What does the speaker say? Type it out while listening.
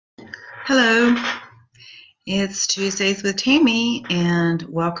Hello, it's Tuesdays with Tammy, and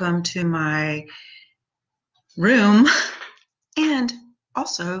welcome to my room and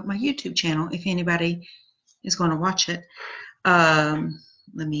also my YouTube channel if anybody is going to watch it.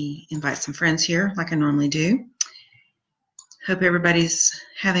 Let me invite some friends here like I normally do. Hope everybody's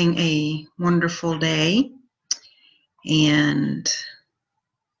having a wonderful day, and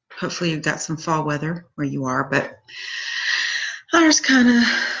hopefully you've got some fall weather where you are, but ours kind of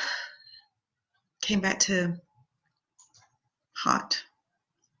came back to hot.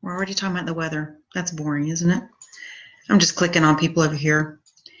 We're already talking about the weather. That's boring, isn't it? I'm just clicking on people over here.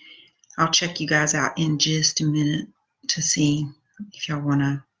 I'll check you guys out in just a minute to see if y'all want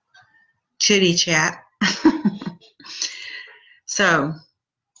to chitty chat. So,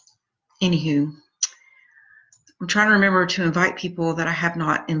 anywho, I'm trying to remember to invite people that I have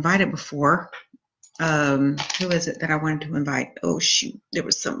not invited before. Who is it that I wanted to invite? Oh, shoot. There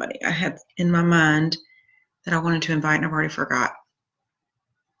was somebody I had in my mind that I wanted to invite, and I've already forgot.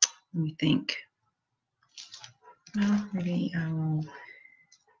 Let me think. Well, maybe I will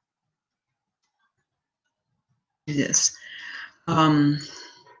do this. I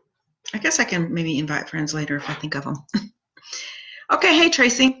guess I can maybe invite friends later if I think of them. Okay, hey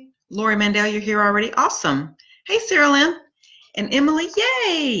Tracy. Lori Mandel, you're here already? Awesome. Hey Sarah Lynn and Emily,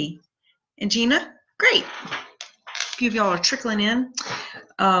 yay! And Gina, great. A few of y'all are trickling in.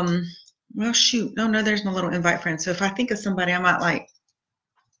 Well, shoot. No, there's no little invite friend. So if I think of somebody, I might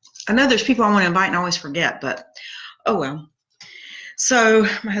I know there's people I want to invite and I always forget, but oh well. So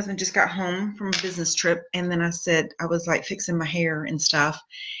my husband just got home from a business trip, and then I said, I was like fixing my hair and stuff,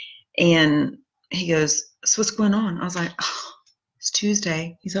 and he goes, so what's going on? I was like, oh, it's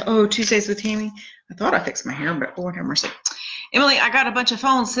Tuesday. He said, oh, Tuesdays with Tammy. I thought I fixed my hair, but Lord have mercy. Emily, I got a bunch of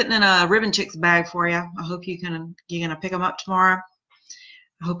phones sitting in a Ribbon Chicks bag for you. I hope you're gonna pick them up tomorrow.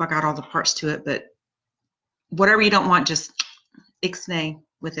 I hope I got all the parts to it, but whatever you don't want, just ixnay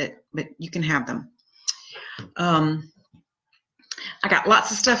with it, but you can have them. I got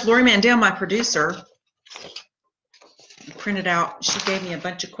lots of stuff. Lori Mandel, my producer, printed out. She gave me a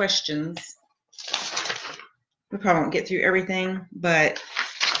bunch of questions. We probably won't get through everything, but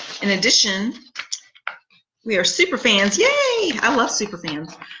in addition, we are super fans. Yay! I love super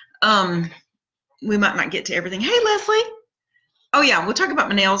fans. We might not get to everything. Hey, Leslie. Oh, yeah, we'll talk about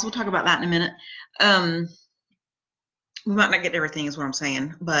my nails. We'll talk about that in a minute. We might not get to everything is what I'm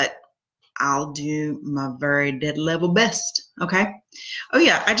saying, but I'll do my very dead level best, okay? Oh,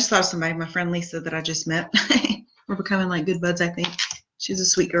 yeah, I just thought of somebody, my friend Lisa that I just met. We're becoming like good buds, I think. She's a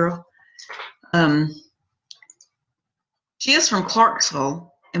sweet girl. She is from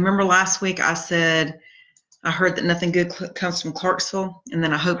Clarksville. And remember last week I said I heard that nothing good comes from Clarksville, and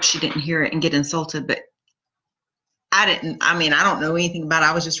then I hoped she didn't hear it and get insulted, but I didn't. I mean, I don't know anything about it.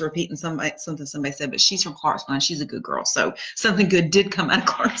 I was just repeating something somebody said, but she's from Clarksville, and she's a good girl. So something good did come out of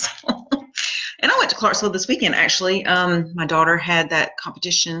Clarksville. And I went to Clarksville this weekend, actually. My daughter had that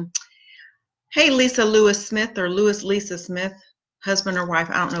competition. Hey, Lisa Lewis Smith or Lewis Lisa Smith, husband or wife.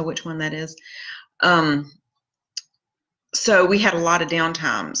 I don't know which one that is. So we had a lot of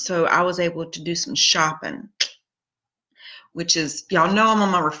downtime. So I was able to do some shopping, which is, y'all know I'm on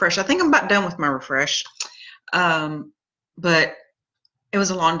my refresh. I think I'm about done with my refresh. But it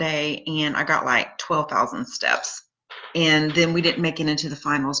was a long day, and I got like 12,000 steps. And then we didn't make it into the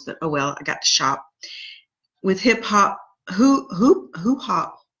finals, but oh well, I got to shop with hip hop, hoo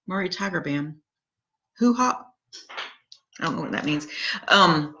hop, Murray Tiger Band, hoo hop. I don't know what that means.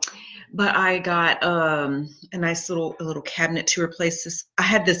 But I got a nice little cabinet to replace this. I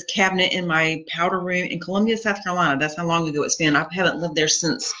had this cabinet in my powder room in Columbia, South Carolina. That's how long ago it's been. I haven't lived there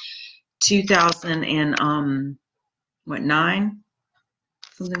since 2009,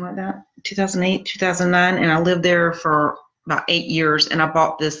 something like that. 2008, 2009, and I lived there for about 8 years. And I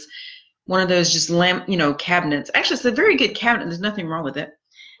bought this one of those just cabinets. Actually, it's a very good cabinet. There's nothing wrong with it.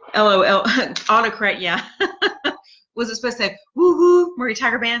 LOL, autocorrect, yeah. Was it supposed to say woohoo, Murray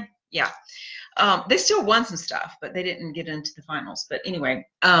Tiger Band? Yeah. They still won some stuff, but they didn't get into the finals. But anyway,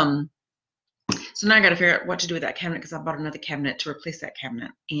 so now I got to figure out what to do with that cabinet, because I bought another cabinet to replace that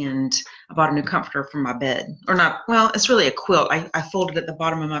cabinet, and I bought a new comforter for my bed. Or not, well, it's really a quilt. I folded at the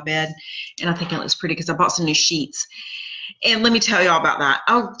bottom of my bed, and I think it looks pretty because I bought some new sheets. And let me tell you all about that.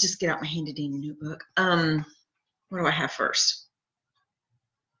 I'll just get out my handy dandy notebook. What do I have first?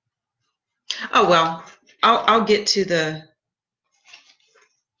 Oh well, I'll get to the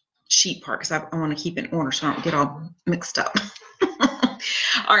sheet part because I want to keep it in order so I don't get all mixed up.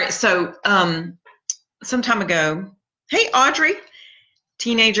 All right, so some time ago, hey Audrey,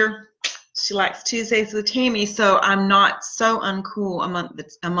 teenager, She likes Tuesdays with Tammy, so I'm not so uncool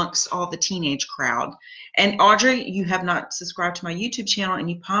amongst all the teenage crowd. And Audrey, you have not subscribed to my YouTube channel, and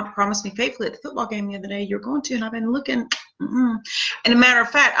you promised me faithfully at the football game the other day you're going to, and I've been looking. And a matter of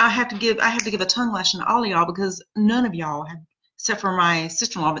fact, I have to give a tongue lashing to all of y'all because none of y'all have, except for my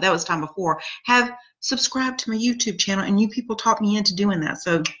sister-in-law, but that was time before, have subscribed to my YouTube channel, and you people talked me into doing that.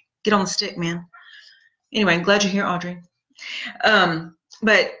 So get on the stick, man. Anyway, I'm glad you're here, Audrey.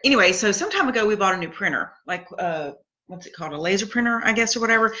 But anyway, so some time ago we bought a new printer, like what's it called, a laser printer, I guess, or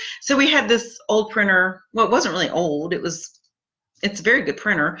whatever. So we had this old printer. Well, it wasn't really old. It's a very good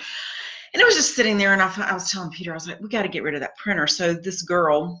printer, and it was just sitting there. And I was telling Peter, I was like, we got to get rid of that printer. So this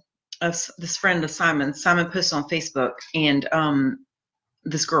girl, this friend of Simon posted on Facebook, and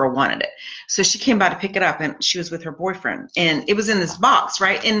this girl wanted it. So she came by to pick it up, and she was with her boyfriend, and it was in this box,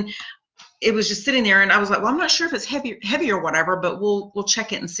 right? And it was just sitting there, and I was like, well, I'm not sure if it's heavy or whatever, but we'll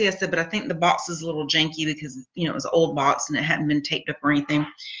check it and see. I said, but I think the box is a little janky because, you know, it was an old box and it hadn't been taped up or anything.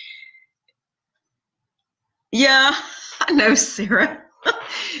 Yeah, I know, Sarah.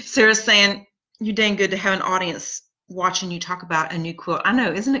 Sarah's saying, you dang good to have an audience watching you talk about a new quilt. I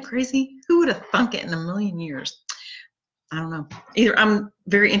know, isn't it crazy? Who would have thunk it in a million years? I don't know. Either I'm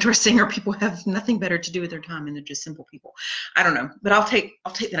very interesting or people have nothing better to do with their time and they're just simple people. I don't know. But I'll take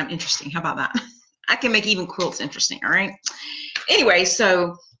that I'm interesting. How about that? I can make even quilts interesting, all right? Anyway,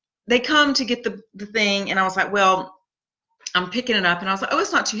 so they come to get the thing, and I was like, well, I'm picking it up, and I was like, oh,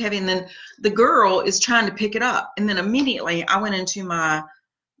 it's not too heavy. And then the girl is trying to pick it up. And then immediately I went into my,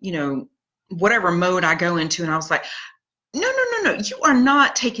 you know, whatever mode I go into, and I was like, no, you are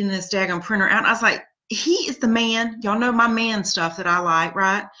not taking this daggone printer out. And I was like, he is the man. Y'all know my man stuff that I like,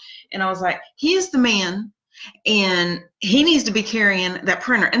 right? And I was like, he is the man, and he needs to be carrying that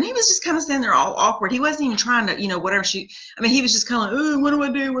printer. And he was just kind of standing there all awkward. He wasn't even trying to, you know, whatever I mean, he was just kind of like, oh, what do I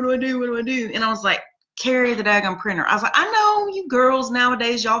do? What do I do? What do I do? And I was like, carry the daggone printer. I was like, I know you girls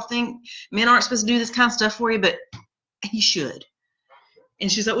nowadays, y'all think men aren't supposed to do this kind of stuff for you, but he should. And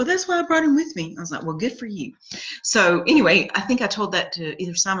she's like, well, that's why I brought him with me. I was like, well, good for you. So anyway, I think I told that to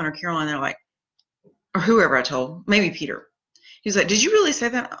either Simon or Caroline. They're like, or whoever I told, maybe Peter. He was like, did you really say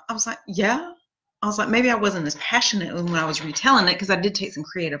that? I was like, yeah. I was like, maybe I wasn't as passionate when I was retelling it because I did take some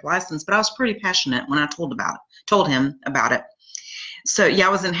creative license, but I was pretty passionate when I told him about it. So yeah, I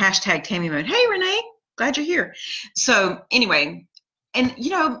was in hashtag Tammy mode. Hey, Renee, glad you're here. So anyway, and you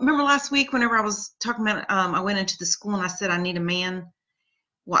know, remember last week whenever I was talking about, I went into the school and I said I need a man.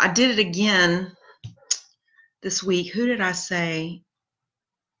 Well, I did it again this week. Who did I say?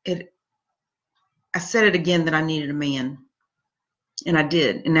 I said it again that I needed a man, and I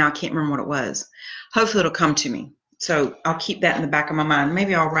did, and now I can't remember what it was. Hopefully it'll come to me, so I'll keep that in the back of my mind.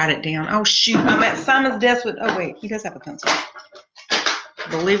 Maybe I'll write it down. Oh shoot, I'm at Simon's desk with, oh wait, he does have a pencil.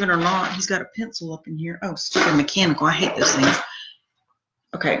 Believe it or not, he's got a pencil up in here. Oh, stupid mechanical, I hate those things.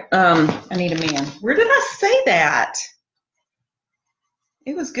 Okay, I need a man. Where did I say that?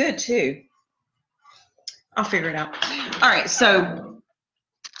 It was good too. I'll figure it out. All right, so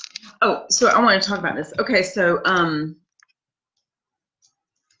so I want to talk about this. Okay, so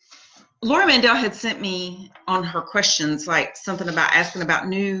Laura Mandel had sent me on her questions like something about asking about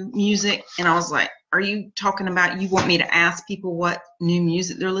new music, and I was like, are you talking about you want me to ask people what new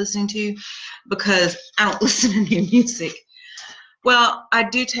music they're listening to? Because I don't listen to new music. Well, I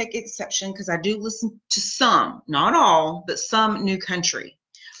do take exception because I do listen to some, not all, but some new country.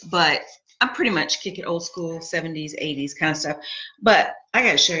 But I pretty much kick it old school, 70s, 80s kind of stuff. But I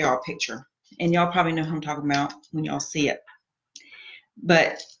got to show y'all a picture, and y'all probably know who I'm talking about when y'all see it.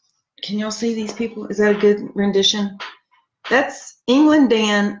 But can y'all see these people? Is that a good rendition? That's England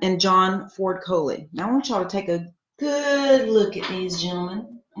Dan and John Ford Coley. Now I want y'all to take a good look at these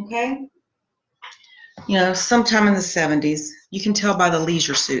gentlemen, okay? You know, sometime in the 70s. You can tell by the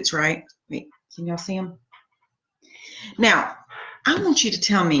leisure suits, right? Wait, can y'all see them? Now, I want you to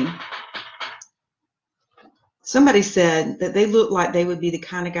tell me, somebody said that they look like they would be the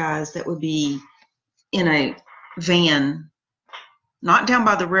kind of guys that would be in a van, not down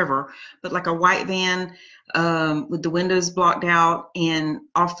by the river, but like a white van with the windows blocked out and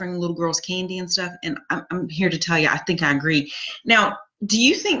offering little girls candy and stuff. And I'm here to tell you, I think I agree. Now, do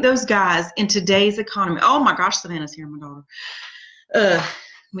you think those guys in today's economy, oh my gosh, Savannah's here, my daughter,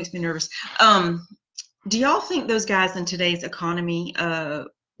 makes me nervous. Do y'all think those guys in today's economy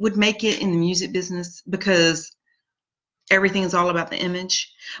would make it in the music business because everything is all about the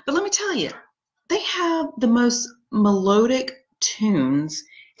image? But let me tell you, they have the most melodic tunes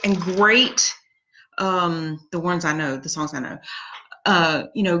and great, the ones I know, the songs I know,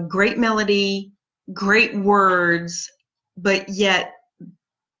 you know, great melody, great words, but yet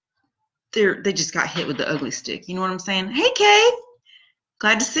they just got hit with the ugly stick. You know what I'm saying? Hey, Kay,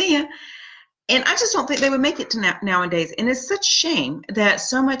 glad to see you. And I just don't think they would make it to nowadays. And it's such a shame that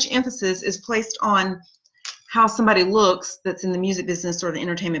so much emphasis is placed on how somebody looks that's in the music business or the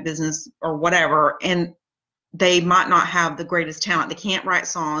entertainment business or whatever, and they might not have the greatest talent. They can't write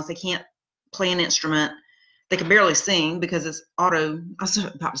songs. They can't play an instrument. They can barely sing because it's I was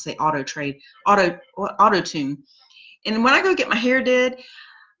about to say auto tune. And when I go get my hair did,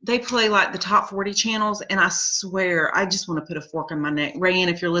 they play like the top 40 channels, and I swear I just want to put a fork in my neck. Rayanne,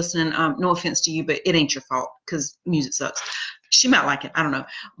 if you're listening, no offense to you, but it ain't your fault because music sucks. She might like it, I don't know.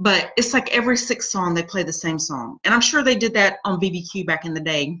 But it's like every 6th song they play the same song. And I'm sure they did that on BBQ back in the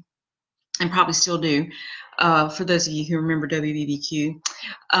day and probably still do, for those of you who remember WBBQ.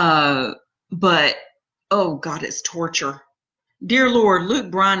 But, oh God, it's torture. Dear Lord,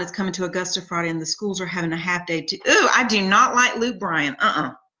 Luke Bryan is coming to Augusta Friday, and the schools are having a half day too. Ooh, I do not like Luke Bryan.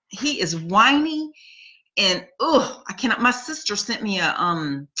 He is whiny, and I cannot. My sister sent me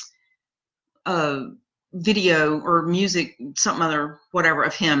a video or music, something other, whatever,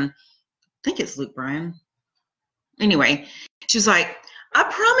 of him. I think it's Luke Bryan. Anyway, she's like, I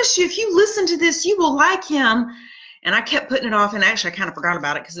promise you, if you listen to this, you will like him. And I kept putting it off, and actually I kind of forgot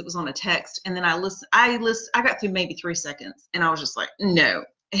about it because it was on a text. And then I got through maybe 3 seconds, and I was just like, no,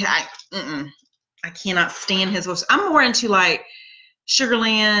 I cannot stand his voice. I'm more into like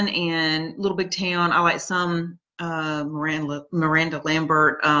Sugarland and Little Big Town. I like some Miranda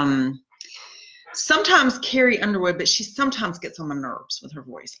Lambert. Sometimes Carrie Underwood, but she sometimes gets on my nerves with her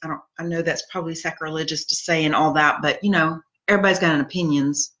voice. I know that's probably sacrilegious to say and all that, but you know, everybody's got an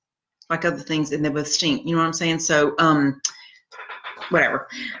opinions like other things, and they both stink. You know what I'm saying? So, whatever.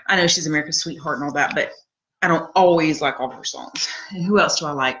 I know she's America's sweetheart and all that, but I don't always like all her songs. And who else do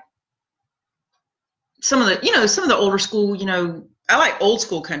I like? Some of the older school, I like old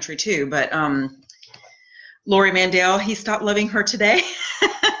school country too, but Lori Mandel, He Stopped Loving Her Today.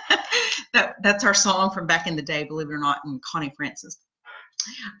 That's our song from back in the day, believe it or not, in Connie Francis.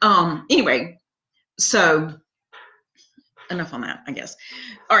 Anyway, so enough on that, I guess.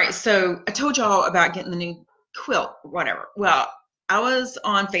 All right, so I told y'all about getting the new quilt, whatever. Well, I was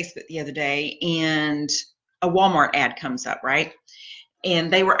on Facebook the other day, and a Walmart ad comes up, right?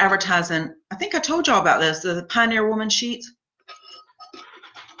 And they were advertising, I think I told y'all about this, the Pioneer Woman sheets.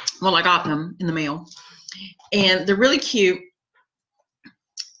 Well, I got them in the mail, and they're really cute.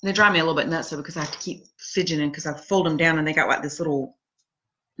 They drive me a little bit nuts, though, because I have to keep fidgeting because I fold them down, and they got like this little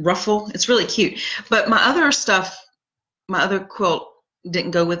ruffle. It's really cute. But my other quilt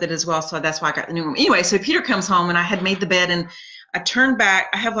didn't go with it as well, so that's why I got the new one. Anyway, so Peter comes home, and I had made the bed, and I turned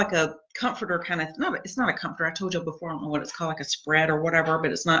back. I have like a comforter kind of, no, it's not a comforter. I told you before, I don't know what it's called, like a spread or whatever, but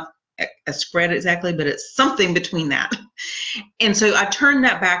it's not a spread exactly, but it's something between that. And so I turned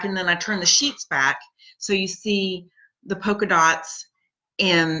that back, and then I turned the sheets back, so you see the polka dots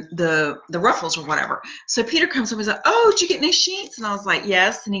and the ruffles or whatever. So Peter comes up and he's like, oh, did you get new sheets? And I was like,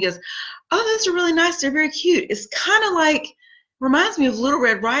 yes. And he goes, oh, those are really nice. They're very cute. It's kind of like, reminds me of Little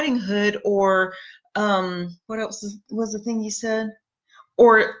Red Riding Hood, or what else was the thing you said?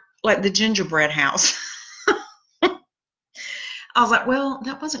 Or like the gingerbread house. I was like, well,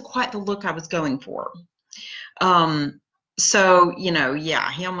 that wasn't quite the look I was going for. So,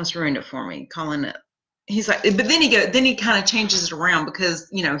 yeah, he almost ruined it for me, calling it. He's like, but then he kind of changes it around because,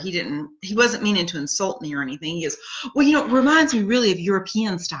 he wasn't meaning to insult me or anything. He goes, well, it reminds me really of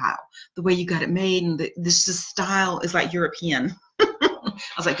European style, the way you got it made, and this style is like European. I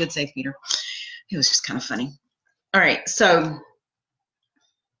was like, good save, Peter. It was just kind of funny. All right, so,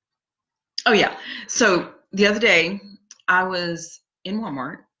 oh yeah, so the other day I was in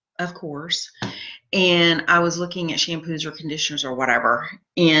Walmart, of course, and I was looking at shampoos or conditioners or whatever,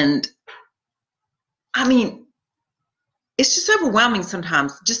 and I mean, it's just overwhelming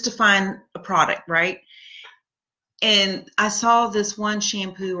sometimes just to find a product, right? And I saw this one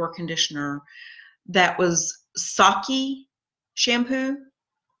shampoo or conditioner that was Saki shampoo.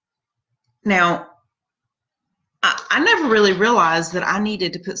 Now, I never really realized that I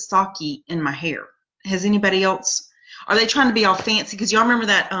needed to put Saki in my hair. Has anybody else? Are they trying to be all fancy? Because y'all remember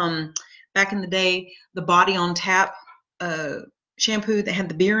that back in the day, the Body on Tap shampoo that had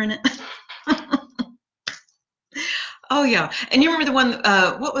the beer in it? Oh, yeah. And you remember the one,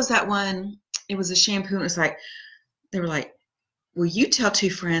 what was that one? It was a shampoo, and it was like, they were like, well, you tell 2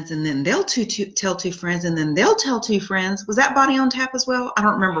 friends, and then they'll tell 2 friends, and then they'll tell 2 friends. Was that Body on Tap as well? I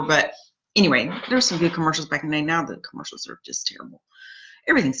don't remember, but anyway, there were some good commercials back in the day. Now the commercials are just terrible.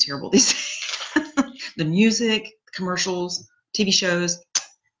 Everything's terrible these days. The music, commercials, TV shows.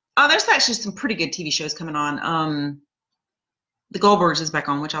 Oh, there's actually some pretty good TV shows coming on. The Goldbergs is back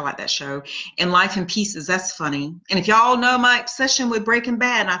on, which I like that show. And Life in Pieces, that's funny. And if y'all know my obsession with Breaking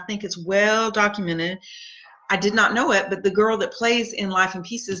Bad, and I think it's well documented, I did not know it, but the girl that plays in Life in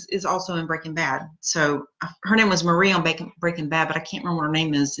Pieces is also in Breaking Bad. So her name was Marie on Breaking Bad, but I can't remember what her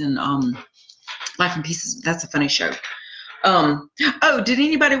name is in Life in Pieces. That's a funny show. Oh, did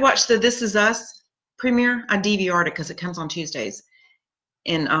anybody watch the This Is Us premiere? I DVR'd it because it comes on Tuesdays.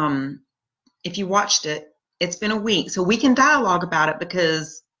 And if you watched it, it's been a week, so we can dialogue about it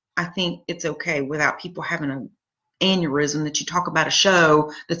because I think it's okay without people having an aneurysm that you talk about a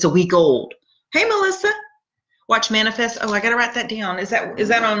show that's a week old. Hey, Melissa, watch Manifest. Oh, I gotta write that down. Is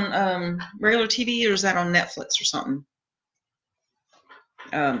that on regular TV or is that on Netflix or something?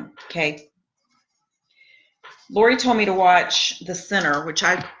 Okay. Lori told me to watch The Sinner, which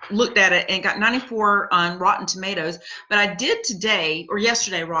I looked at it and got 94 on Rotten Tomatoes. But I did today, or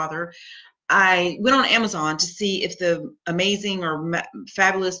yesterday rather, I went on Amazon to see if the Amazing or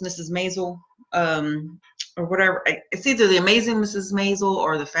Fabulous Mrs. Maisel, or whatever, it's either the Amazing Mrs. Maisel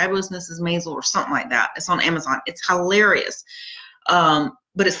or the Fabulous Mrs. Maisel or something like that. It's on Amazon. It's hilarious, but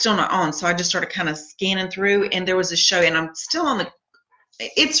it's still not on. So I just started kind of scanning through, and there was a show, and I'm still on the.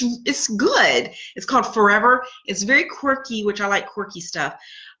 It's good. It's called Forever. It's very quirky, which I like quirky stuff.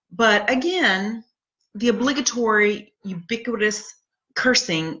 But again, the obligatory, ubiquitous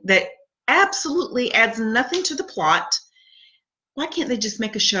cursing that absolutely adds nothing to the plot. Why can't they just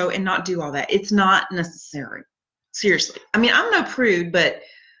make a show and not do all that? It's not necessary. Seriously. I mean, I'm no prude, but,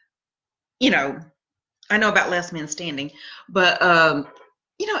 you know, I know about Last Man Standing. But,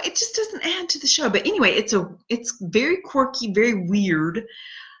 you know, it just doesn't add to the show. But anyway, it's very quirky, very weird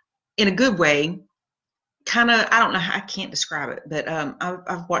in a good way. Kind of, I don't know how, I can't describe it. But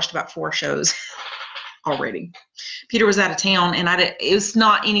I've watched about 4 shows already. Peter was out of town, and it was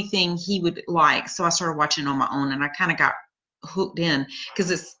not anything he would like, so I started watching on my own, and I kind of got hooked in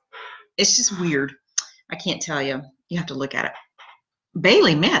because it's just weird. I can't tell you. You have to look at it.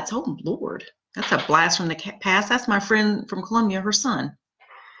 Bailey Metz, oh Lord, that's a blast from the past. That's my friend from Columbia, her son.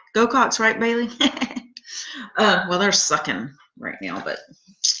 Go Cox, right, Bailey? Well, they're sucking right now, but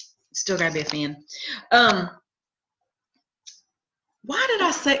still gotta be a fan. When did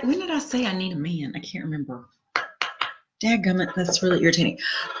I say I need a man? I can't remember. Dadgummit, that's really irritating.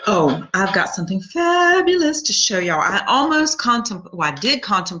 Oh, I've got something fabulous to show y'all. I did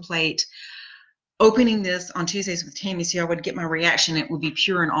contemplate opening this on Tuesdays with Tammy so y'all would get my reaction. It would be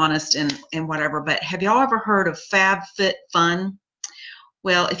pure and honest and whatever. But have y'all ever heard of FabFitFun?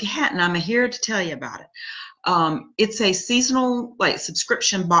 Well, if you hadn't, I'm here to tell you about it. It's a seasonal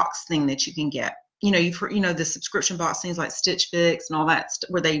subscription box thing that you can get. You know, you've heard, the subscription box things like Stitch Fix and all that,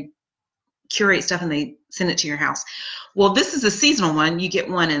 where they curate stuff and they send it to your house. Well, this is a seasonal one. You get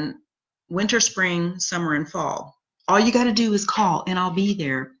one in winter, spring, summer, and fall. All you got to do is call, and I'll be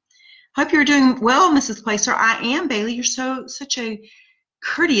there. Hope you're doing well, Mrs. Placer. I am, Bailey. You're such a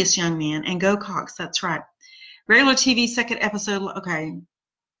courteous young man. And go Cox. That's right. Regular TV, second episode. Okay.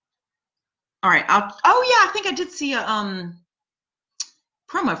 All right. Oh yeah, I think I did see a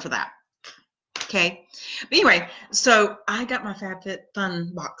promo for that. Okay. But anyway, so I got my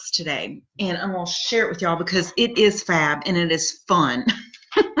FabFitFun box today, and I'm going to share it with y'all because it is fab and it is fun.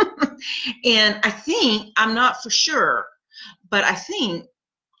 And I think, I'm not for sure, but I think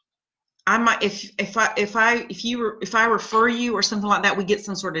I might, if I refer you or something like that, we get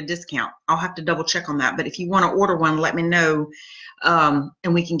some sort of discount. I'll have to double check on that. But if you want to order one, let me know,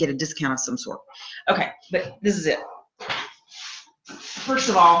 and we can get a discount of some sort. Okay, but this is it. First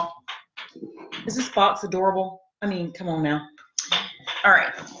of all, is this box adorable? I mean, come on now. All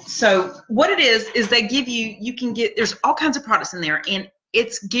right. So what it is they give you can get, there's all kinds of products in there, and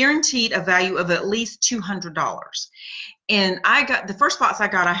it's guaranteed a value of at least $200. And I got, the first box I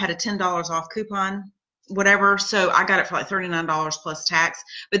got, I had a $10 off coupon, whatever. So I got it for like $39 plus tax.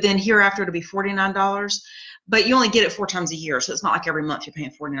 But then hereafter it'll be $49. But you only get it 4 times a year, so it's not like every month you're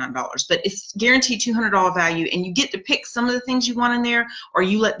paying $49. But it's guaranteed $200 value, and you get to pick some of the things you want in there, or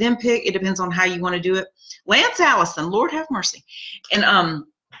you let them pick. It depends on how you want to do it. Lance Allison, Lord have mercy. And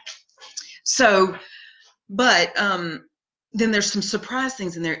then there's some surprise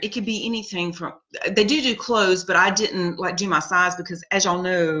things in there. It could be anything from, they do clothes, but I didn't do my size because, as y'all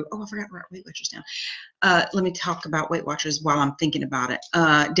know, I forgot to write Weight Watchers down. Let me talk about Weight Watchers while I'm thinking about it.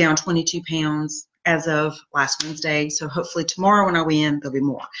 Down 22 pounds as of last Wednesday. So hopefully tomorrow when I win, there'll be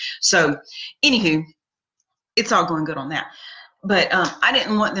more. So anywho, it's all going good on that. But I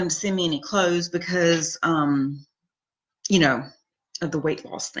didn't want them to send me any clothes because, of the weight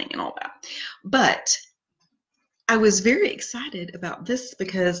loss thing and all that. But I was very excited about this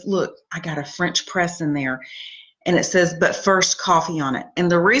because, look, I got a French press in there. And it says, but first coffee on it. And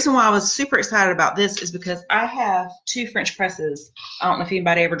the reason why I was super excited about this is because I have 2 French presses. I don't know if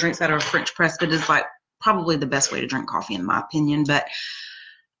anybody ever drinks out of a French press, but it's like probably the best way to drink coffee in my opinion. But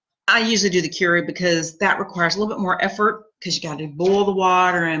I usually do the Keurig because that requires a little bit more effort because you got to boil the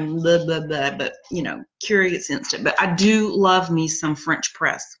water and blah, blah, blah. But, you know, Keurig, it's instant. But I do love me some French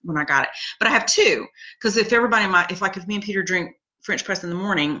press when I got it. But I have 2 because if me and Peter drink French press in the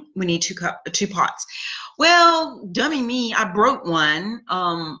morning, we need 2 pots. Well, dummy me, I broke one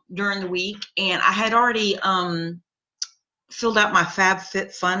during the week, and I had already filled out my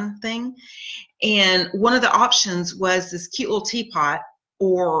FabFitFun thing. And one of the options was this cute little teapot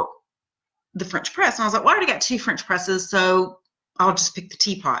or the French press. And I was like, well, I already got 2 French presses, so I'll just pick the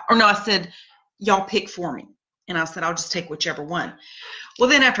teapot. Or no, I said, y'all pick for me. And I said, I'll just take whichever one. Well,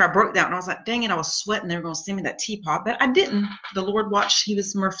 then after I broke that one, I was like, dang it, I was sweating. They were going to send me that teapot, but I didn't. The Lord watched. He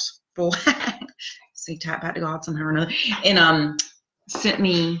was merciful. So he typed back to God somehow or another and sent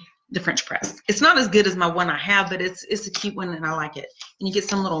me the French press. It's not as good as my one I have, but it's a cute one and I like it. And you get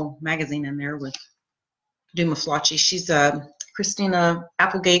some little magazine in there with Duma Flocci. She's Christina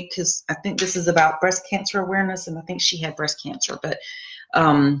Applegate, because I think this is about breast cancer awareness, and I think she had breast cancer, but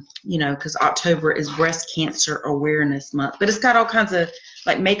you know, because October is breast cancer awareness month. But it's got all kinds of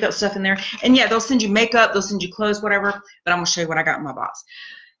like makeup stuff in there. And yeah, they'll send you makeup, they'll send you clothes, whatever, but I'm gonna show you what I got in my box.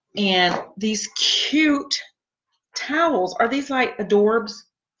 And these cute towels, are these like adorbs?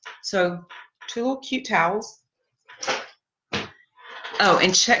 So 2 little cute towels. Oh,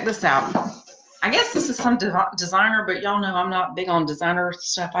 and check this out. I guess this is some designer, but y'all know I'm not big on designer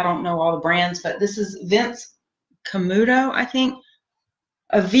stuff. I don't know all the brands, but this is Vince Camuto, I think.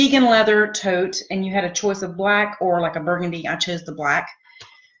 A vegan leather tote, and you had a choice of black or like a burgundy. I chose the black.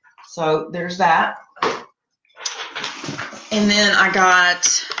 So there's that. And then I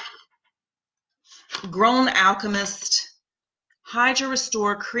got Grown Alchemist Hydra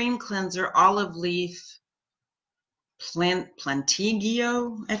Restore Cream Cleanser Olive Leaf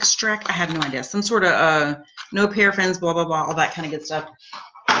Plantigio extract. I have no idea. Some sort of no parabens, blah, blah, blah, all that kind of good stuff.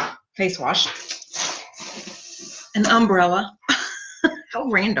 Face wash. An umbrella. How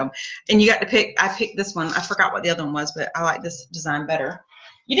random. And you got to pick, I picked this one. I forgot what the other one was, but I like this design better.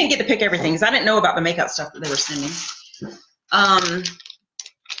 You didn't get to pick everything because I didn't know about the makeup stuff that they were sending.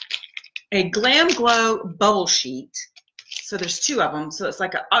 A Glam Glow bubble sheet. So there's 2 of them. So it's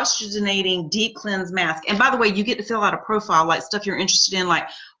like an oxygenating deep cleanse mask. And by the way, you get to fill out a profile, like stuff you're interested in, like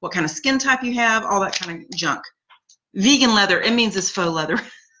what kind of skin type you have, all that kind of junk. Vegan leather, it means it's faux leather.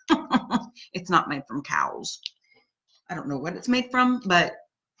 It's not made from cows. I don't know what it's made from, but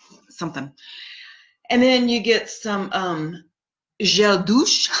something. And then you get some gel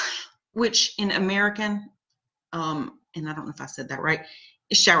douche, which in American, and I don't know if I said that right,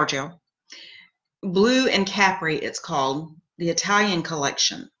 is shower gel. Blue and Capri, it's called. The Italian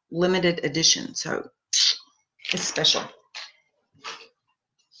collection, limited edition. So it's special.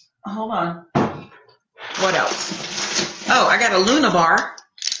 Hold on. What else? Oh, I got a Luna bar,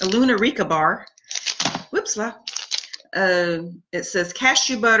 a Luna Rica bar. Whoops, it says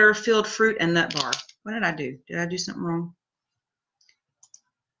cashew butter, filled fruit, and nut bar. What did I do? Did I do something wrong?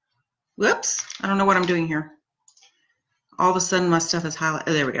 Whoops. I don't know what I'm doing here. All of a sudden, my stuff is highlighted.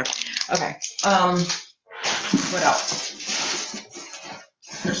 Oh, there we go. Okay. What else?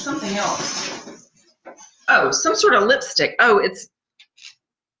 There's something else. Oh, some sort of lipstick. Oh, it's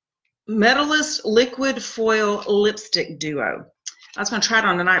Medalist Liquid Foil Lipstick Duo. I was going to try it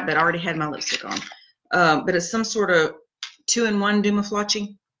on tonight, but I already had my lipstick on. But it's some sort of 2-in-1 Duma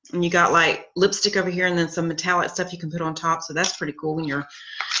Flocci. And you got like lipstick over here and then some metallic stuff you can put on top. So that's pretty cool when you're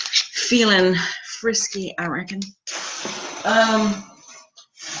feeling frisky, I reckon.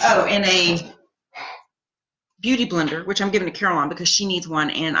 Oh, and a beauty blender, which I'm giving to Caroline because she needs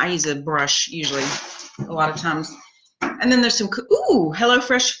one, and I use a brush usually a lot of times. And then there's some, ooh,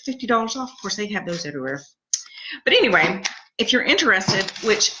 HelloFresh, $50 off. Of course, they have those everywhere. But anyway, if you're interested,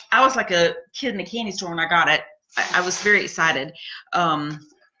 which I was like a kid in a candy store when I got it, I was very excited.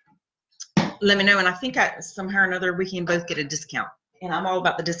 Let me know, and I think somehow or another we can both get a discount. And I'm all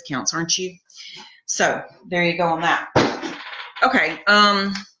about the discounts, aren't you? So there you go on that. Okay,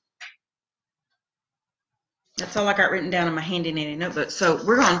 that's all I got written down in my handy dandy notebook. So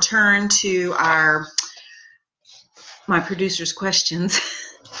we're going to turn to my producer's questions.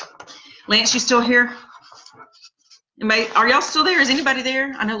 Lance, you still here? Anybody, are y'all still there? Is anybody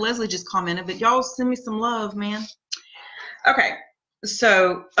there? I know Leslie just commented, but y'all send me some love, man. Okay,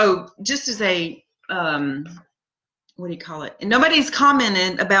 so just as a what do you call it? And nobody's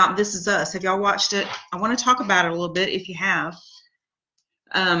commented about This Is Us. Have y'all watched it? I want to talk about it a little bit if you have.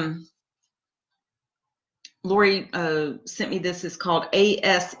 Lori sent me this. It's called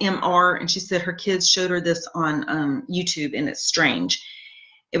ASMR, and she said her kids showed her this on YouTube, and it's strange.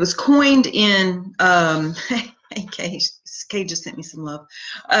 It was coined in hey, Kay just sent me some love.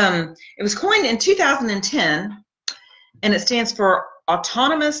 It was coined in 2010, and it stands for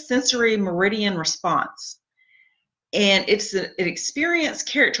Autonomous Sensory Meridian Response. And it's an experience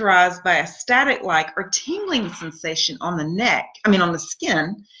characterized by a static-like or tingling sensation on the neck, on the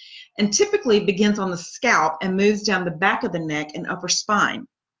skin, and typically begins on the scalp and moves down the back of the neck and upper spine.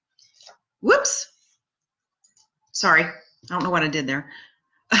 Whoops. Sorry, I don't know what I did there.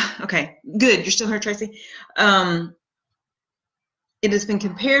 Okay, good. You're still here, Tracy? It has been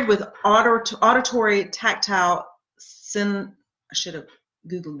compared with auditory tactile I should have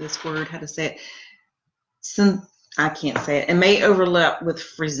Googled this word, how to say it. I can't say it. It may overlap with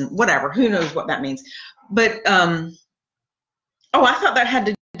freezing, whatever. Who knows what that means? But, I thought that had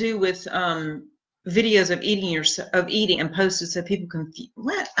to do with videos of eating and posted so people can,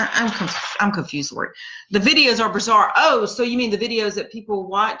 what? I'm confused, Lord. The videos are bizarre. Oh, so you mean the videos that people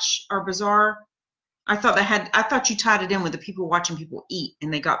watch are bizarre? I thought you tied it in with the people watching people eat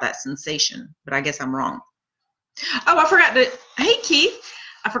and they got that sensation, but I guess I'm wrong. Oh, I forgot to, hey Keith,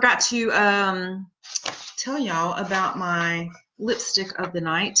 I forgot to tell y'all about my lipstick of the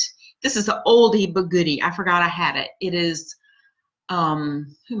night. This is an oldie but goodie. I forgot I had it. It is, who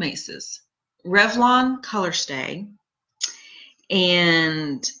makes this? Revlon Color Stay.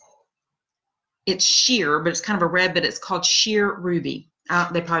 And it's sheer, but it's kind of a red, but it's called Sheer Ruby.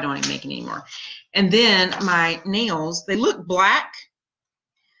 They probably don't even make it anymore. And then my nails, they look black,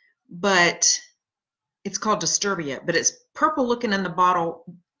 but it's called Disturbia, but it's purple looking in the bottle.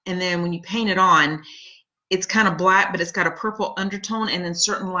 And then when you paint it on, it's kind of black, but it's got a purple undertone. And in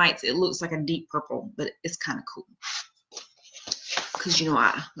certain lights, it looks like a deep purple, but it's kind of cool. Because,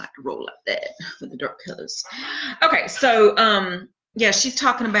 I like to roll like that with the dark colors. Okay, so, yeah, she's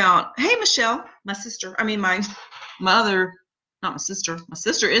talking about, hey, Michelle, my sister. My other, not my sister. My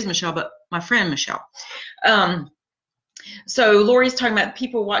sister is Michelle, but my friend Michelle. So Lori's talking about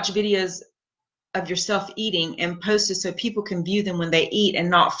people watch videos of yourself eating and post it so people can view them when they eat and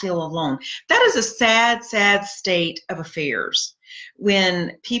not feel alone. That is a sad, sad state of affairs.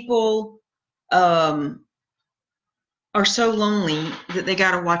 When people are so lonely that they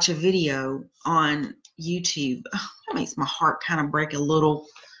got to watch a video on YouTube. Oh, that makes my heart kind of break a little.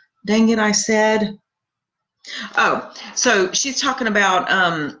 Dang it, I said. Oh, so she's talking about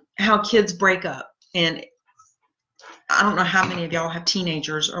how kids break up. And I don't know how many of y'all have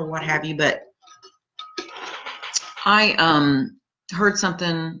teenagers or what have you, but I heard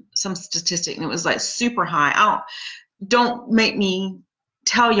some statistic, and it was like super high. Don't make me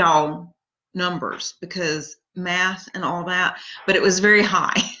tell y'all numbers because math and all that, but it was very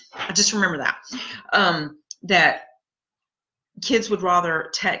high. I just remember that that kids would rather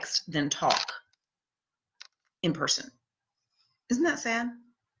text than talk in person. Isn't that sad?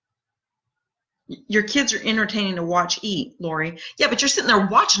 Your kids are entertaining to watch eat, Lori. Yeah, but you're sitting there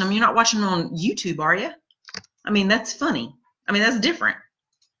watching them. You're not watching them on YouTube, are you? That's funny. That's different.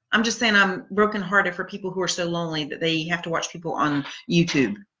 I'm just saying I'm brokenhearted for people who are so lonely that they have to watch people on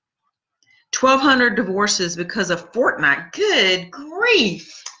YouTube. 1,200 divorces because of Fortnite. Good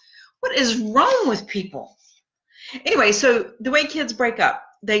grief. What is wrong with people? Anyway, so the way kids break up,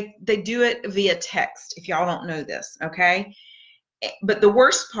 they do it via text, if y'all don't know this, okay? But the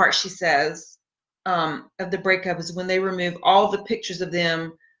worst part, she says, of the breakup is when they remove all the pictures of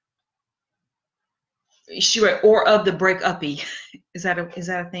them, or of the breakuppy. Is that a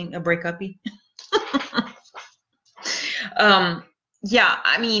thing, a breakuppy? Yeah,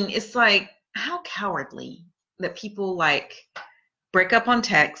 it's like, how cowardly that people break up on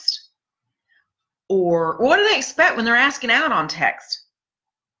text, or what do they expect when they're asking out on text?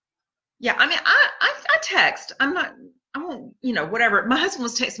 Yeah, I text. I won't, whatever. My husband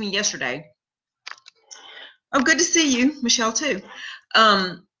was texting me yesterday. Oh, good to see you, Michelle, too.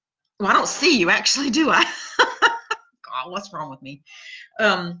 Well, I don't see you actually, do I? God, what's wrong with me?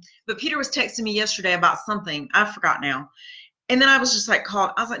 But Peter was texting me yesterday about something. I forgot now. And then I was just I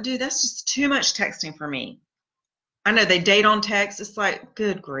was like, dude, that's just too much texting for me. I know they date on text. It's like,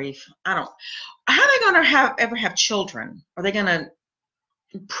 good grief. How are they going to ever have children? Are they going to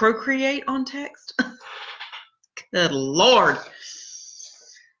procreate on text? Good Lord.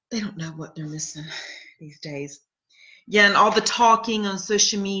 They don't know what they're missing these days. Yeah, and all the talking on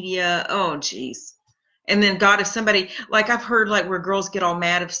social media. Oh, geez. And then, God, if somebody, I've heard where girls get all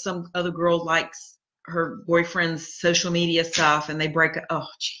mad if some other girl likes her boyfriend's social media stuff and they break up. Oh,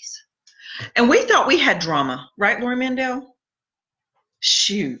 jeez. And we thought we had drama, right, Lori Mandel?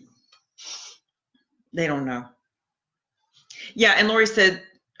 Shoot. They don't know. Yeah, and Lori said,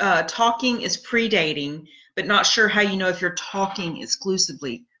 talking is pre-dating, but not sure how you know if you're talking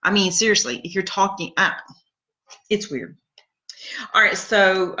exclusively. I mean, seriously, if you're talking, it's weird. All right,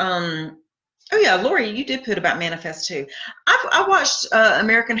 so, oh yeah, Lori, you did put about manifest too. I watched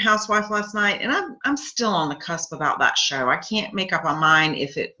American Housewife last night, and I'm still on the cusp about that show. I can't make up my mind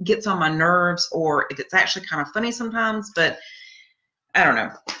if it gets on my nerves or if it's actually kind of funny sometimes, but I don't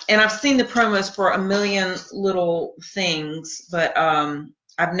know. And I've seen the promos for a million little things, but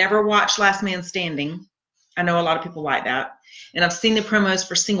I've never watched Last Man Standing. I know a lot of people like that. And I've seen the promos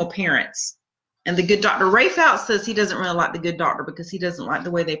for Single Parents. And the Good Doctor, Ray Fouts says he doesn't really like the Good Doctor because he doesn't like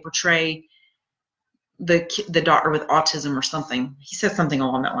the way they portray the doctor with autism or something. He said something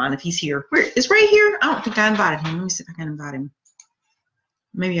along that line. If he's here. Where is Ray here? I don't think I invited him. Let me see if I can invite him.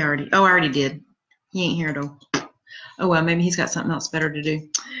 Maybe I already did. He ain't here though. Oh well, maybe he's got something else better to do.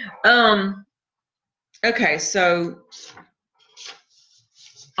 Okay, so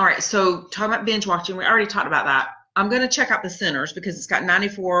all right, so talking about binge watching, we already talked about that. I'm going to check out The Sinners because it's got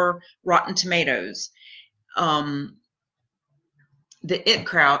 94 Rotten Tomatoes. The It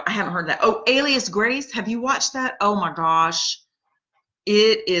Crowd, I haven't heard that. Oh, Alias Grace, have you watched that? Oh my gosh,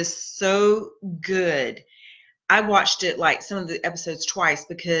 it is so good. I watched it like some of the episodes twice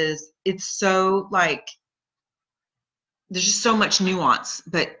because it's so like there's just so much nuance.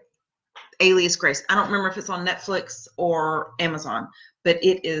 But Alias Grace, I don't remember if it's on Netflix or Amazon, but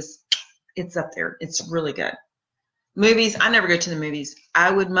it's up there. It's really good. Movies, I never go to the movies. I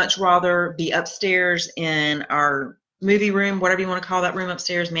would much rather be upstairs in our movie room, whatever you want to call that room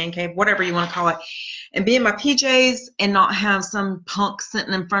upstairs, man cave, whatever you want to call it, and be in my PJs and not have some punk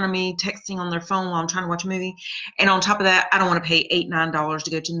sitting in front of me texting on their phone while I'm trying to watch a movie. And on top of that, I don't want to pay $8, $9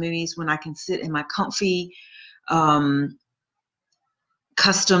 to go to the movies when I can sit in my comfy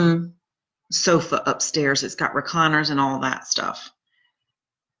custom sofa upstairs. It's got recliners and all that stuff.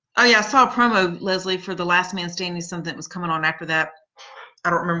 Oh yeah, I saw a promo, Leslie, for The Last Man Standing, something that was coming on after that. I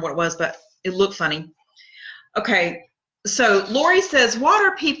don't remember what it was, but it looked funny. Okay, so Lori says, what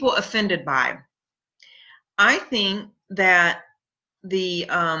are people offended by? I think that the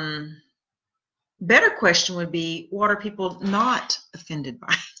better question would be, what are people not offended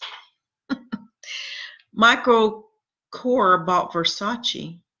by? Michael Kors bought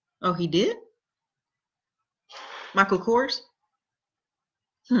Versace. Oh, he did? Michael Kors?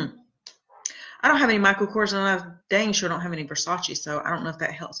 I don't have any Michael Kors, and I dang sure don't have any Versace, so I don't know if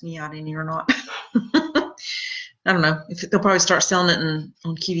that helps me out any or not. I don't know. They'll probably start selling it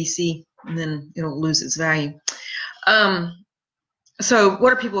on QVC, and then it'll lose its value. So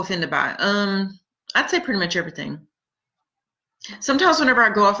what are people offended by? I'd say pretty much everything. Sometimes whenever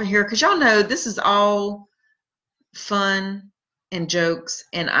I go off of here, because y'all know this is all fun and jokes,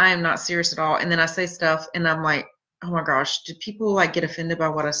 and I am not serious at all. And then I say stuff, and I'm like, oh my gosh, did people like get offended by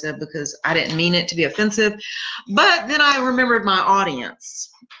what I said because I didn't mean it to be offensive? But then I remembered my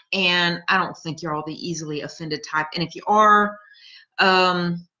audience, and I don't think you're all the easily offended type. And if you are,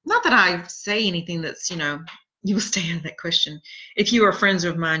 not that I say anything that's, you will stay out of that question. If you are friends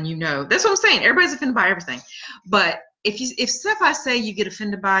of mine, that's what I'm saying. Everybody's offended by everything. But if stuff I say you get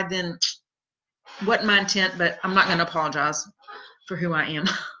offended by, then wasn't my intent, but I'm not going to apologize for who I am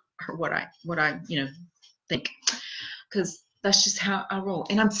or what I think. Because that's just how I roll.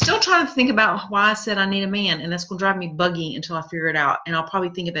 And I'm still trying to think about why I said I need a man, and that's going to drive me buggy until I figure it out. And I'll probably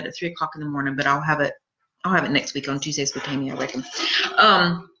think of it at 3 o'clock in the morning, but I'll have it next week on Tuesdays with Tammy, I reckon.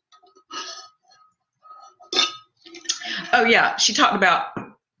 Oh yeah, she talked about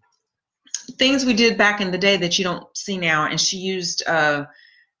things we did back in the day that you don't see now, and she used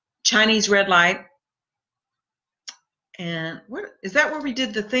Chinese red light. And what is that where we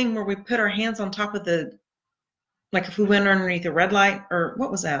did the thing where we put our hands on top of like if we went underneath a red light, or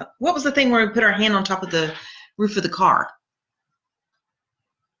what was that? What was the thing where we put our hand on top of the roof of the car?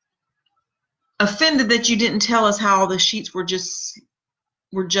 Offended that you didn't tell us how the sheets were just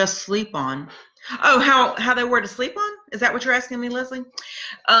sleep on. Oh, how they were to sleep on? Is that what you're asking me, Leslie?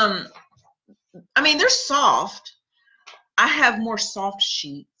 I mean, they're soft. I have more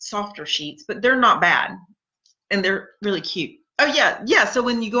softer sheets, but they're not bad, and they're really cute. Oh yeah. So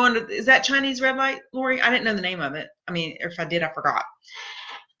when you go under, is that Chinese red light, Lori? I didn't know the name of it. I mean, if I did, I forgot.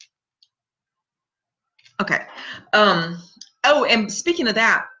 Okay. Oh, and speaking of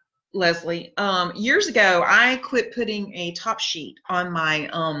that, Leslie, years ago I quit putting a top sheet on my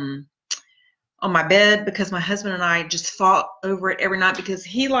bed because my husband and I just fought over it every night because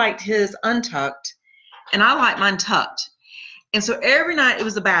he liked his untucked and I liked mine tucked. And so every night it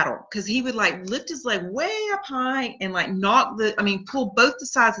was a battle because he would like lift his leg way up high and like pull both the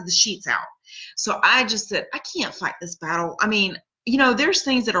sides of the sheets out. So I just said, I can't fight this battle. I mean, you know, there's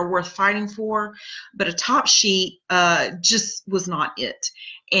things that are worth fighting for, but a top sheet just was not it.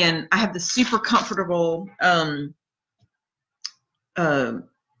 And I have the super comfortable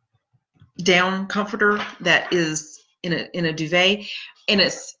down comforter that is in a duvet, and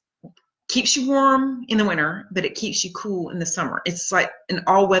it's keeps you warm in the winter, but it keeps you cool in the summer. It's like an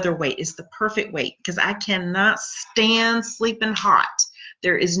all-weather weight. It's the perfect weight because I cannot stand sleeping hot.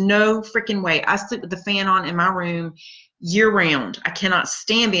 There is no freaking way. I sleep with the fan on in my room year-round. I cannot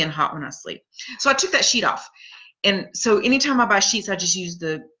stand being hot when I sleep. So I took that sheet off. And so anytime I buy sheets, I just use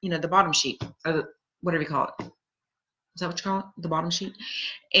the, you know, the bottom sheet, or whatever you call it. Is that what you call it? The bottom sheet.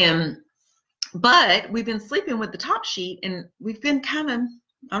 But we've been sleeping with the top sheet, and we've been kind of,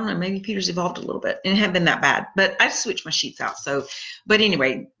 I don't know, maybe Peter's evolved a little bit, and it hasn't been that bad. But I switched my sheets out. So, but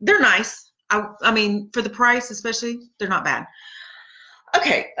anyway, they're nice. I mean, for the price especially, they're not bad.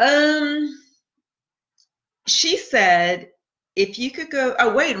 Okay. She said, if you could go,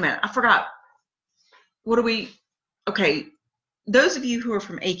 oh, wait a minute. I forgot. What do we, okay. Those of you who are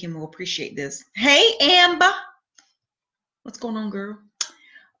from Aiken will appreciate this. Hey, Amber. What's going on, girl?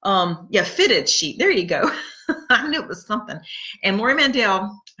 Yeah, fitted sheet. There you go. I knew it was something. And Lori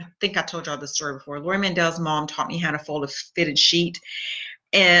Mandel, I think I told y'all this story before. Lori Mandel's mom taught me how to fold a fitted sheet.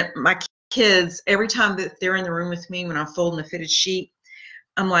 And my kids, every time that they're in the room with me when I'm folding a fitted sheet,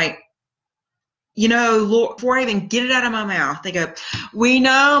 I'm like, you know, Lord, before I even get it out of my mouth, they go, we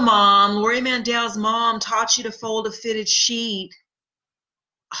know, Mom, Lori Mandel's mom taught you to fold a fitted sheet.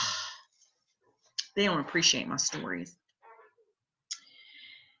 They don't appreciate my stories.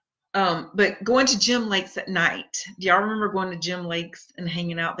 But going to Jim Lakes at night. Do y'all remember going to Jim Lakes and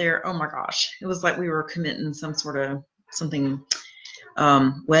hanging out there? Oh my gosh. It was like we were committing some sort of something.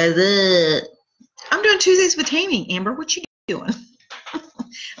 What's up? I'm doing Tuesdays with Tammy. Amber, what you doing?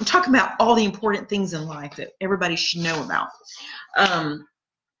 I'm talking about all the important things in life that everybody should know about.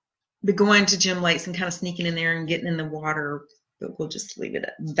 But going to Jim Lakes and kind of sneaking in there and getting in the water, but we'll just leave it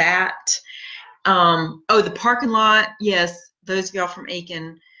at that. Oh, the parking lot. Yes, those of y'all from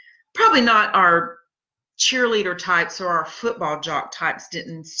Aiken, probably not our cheerleader types or our football jock types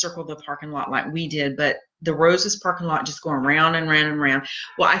didn't circle the parking lot like we did, but the Roses parking lot just going round and round and round.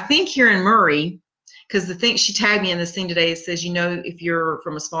 Well, I think here in Murray, because the thing she tagged me in this thing today, it says, you know, if you're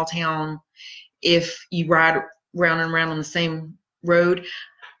from a small town, if you ride round and round on the same road.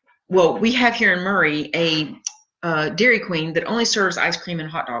 Well, we have here in Murray a Dairy Queen that only serves ice cream and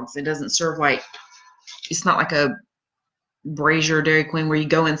hot dogs. It doesn't serve like, it's not like a Brazier Dairy Queen where you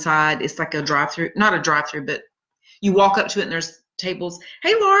go inside. It's like a drive-through, not a drive-through, but you walk up to it and there's tables.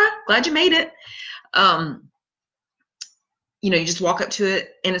 Hey, Laura, glad you made it. You know, you just walk up to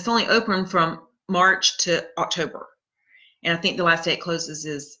it, and it's only open from March to October. And I think the last day it closes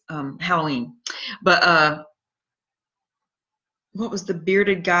is Halloween. But what was the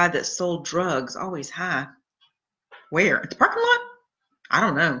bearded guy that sold drugs? Always high. Where? At the parking lot? I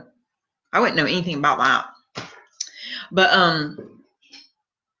don't know. I wouldn't know anything about that. But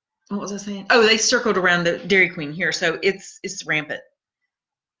what was I saying? Oh, they circled around the Dairy Queen here, so it's rampant.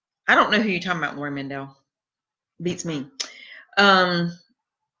 I don't know who you're talking about, Lori Mandel. Beats me.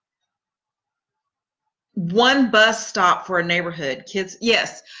 One bus stop for a neighborhood. Kids,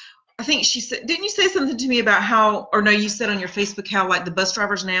 yes. I think she said, didn't you say something to me about how, or no, you said on your Facebook how like the bus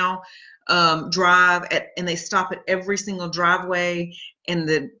drivers now drive and they stop at every single driveway, and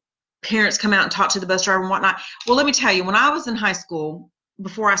the parents come out and talk to the bus driver and whatnot. Well, let me tell you, when I was in high school,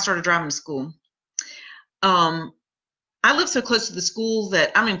 before I started driving to school, I lived so close to the school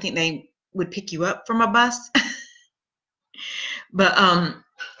that I don't even think they would pick you up from a bus. But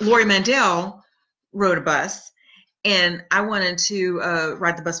Lori Mandel rode a bus, and I wanted to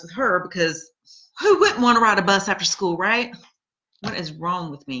ride the bus with her because who wouldn't want to ride a bus after school, right? What is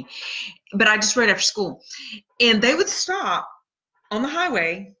wrong with me? But I just rode after school, and they would stop on the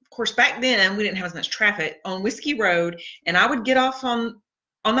highway. Of course, back then we didn't have as much traffic on Whiskey Road, and I would get off on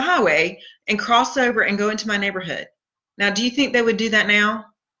the highway and cross over and go into my neighborhood. Now, do you think they would do that now?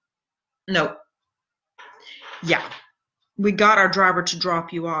 No. Yeah. We got our driver to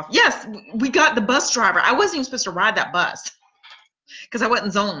drop you off. Yes, we got the bus driver. I wasn't even supposed to ride that bus because I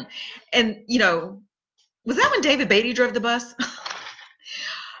wasn't zoned. And, you know, was that when David Beatty drove the bus?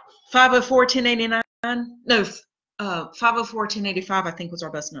 504-1089? No, 504-1085, I think, was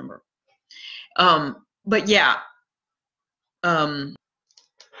our bus number. But yeah, no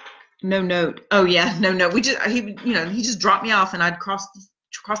note. Oh yeah, no note. He just dropped me off, and I'd cross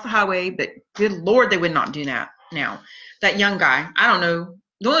the highway. But good Lord, they would not do that now. That young guy, I don't know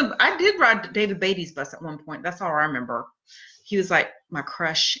I did ride David Beatty's bus at one point. That's all I remember. He was like my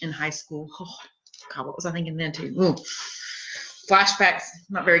crush in high school. Oh, God, what was I thinking then too? Ooh. Flashbacks,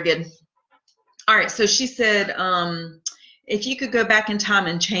 not very good. All right, so she said, if you could go back in time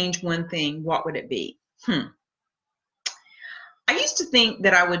and change one thing, what would it be? I used to think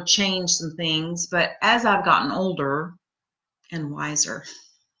that I would change some things, but as I've gotten older and wiser,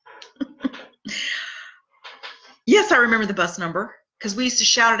 yes, I remember the bus number because we used to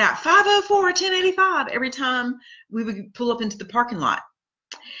shout it out, 504 1085, every time we would pull up into the parking lot.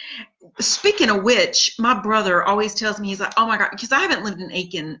 Speaking of which, my brother always tells me, he's like, oh my God, because I haven't lived in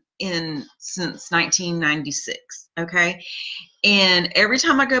Aiken since 1996, okay? And every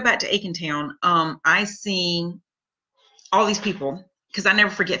time I go back to Aiken Town, I see all these people because I never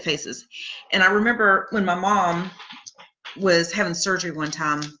forget faces. And I remember when my mom was having surgery one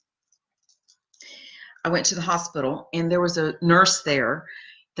time, I went to the hospital and there was a nurse there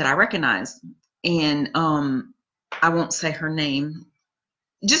that I recognized. And I won't say her name,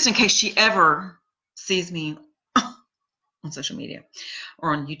 just in case she ever sees me on social media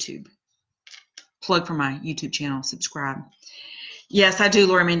or on YouTube. Plug for my YouTube channel, subscribe. Yes, I do,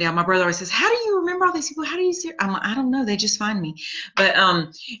 Lori Mandel. My brother always says, how do you remember all these people? How do you see? I'm like, I don't know. They just find me. But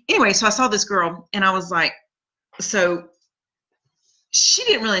anyway, so I saw this girl and I was like, so she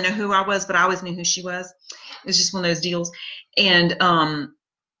didn't really know who I was, but I always knew who she was. It was just one of those deals. And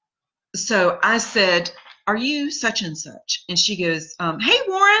so I said, are you such and such? And she goes, hey,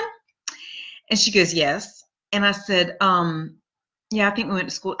 Warren. And she goes, yes. And I said, yeah, I think we went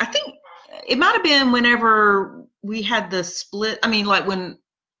to school. I think it might have been whenever we had the split. I mean, like when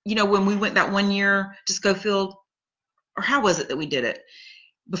we went that one year to Schofield, or how was it that we did it?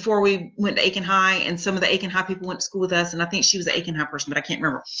 Before we went to Aiken High, and some of the Aiken High people went to school with us, and I think she was an Aiken High person, but I can't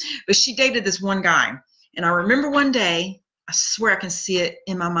remember. But she dated this one guy, and I remember one day, I swear I can see it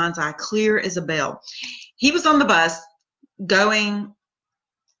in my mind's eye, clear as a bell. He was on the bus going,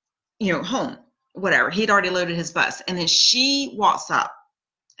 home, whatever. He'd already loaded his bus, and then she walks up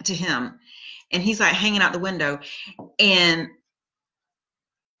to him, and he's like hanging out the window, and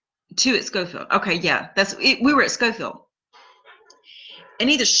at Schofield. Okay, yeah, that's it. We were at Schofield. And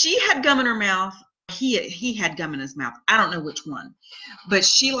either she had gum in her mouth, he had gum in his mouth. I don't know which one. But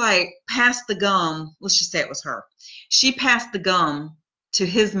she like passed the gum, let's just say it was her. She passed the gum to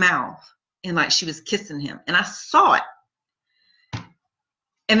his mouth and like she was kissing him. And I saw it.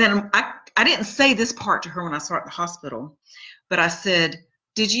 And then I didn't say this part to her when I saw her at the hospital, but I said,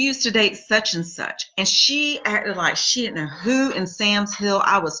 did you used to date such and such? And she acted like she didn't know who in Sam's Hill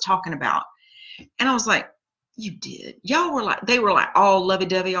I was talking about. And I was like, you did. They were like all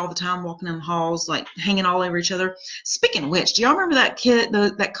lovey-dovey all the time, walking in the halls, like hanging all over each other. Speaking of which, do y'all remember that kid,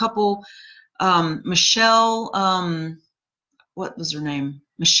 that couple, Michelle, what was her name?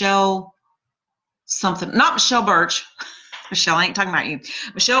 Michelle something, not Michelle Birch. Michelle, I ain't talking about you.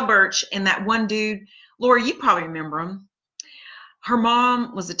 Michelle Birch and that one dude, Laura, you probably remember him. Her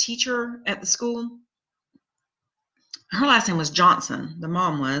mom was a teacher at the school. Her last name was Johnson. The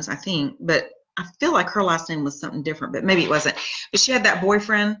mom was, I think, but I feel like her last name was something different, but maybe it wasn't. But she had that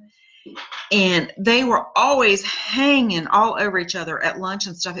boyfriend, and they were always hanging all over each other at lunch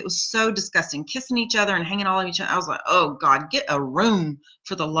and stuff. It was so disgusting, kissing each other and hanging all over each other. I was like, oh, God, get a room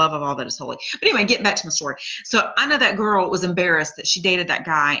for the love of all that is holy. But anyway, getting back to my story. So I know that girl was embarrassed that she dated that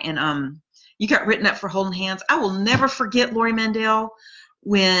guy, and you got written up for holding hands. I will never forget, Lori Mandel,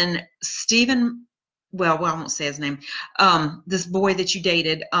 when Stephen, well, I won't say his name, this boy that you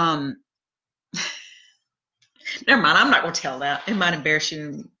dated, never mind, I'm not going to tell that. It might embarrass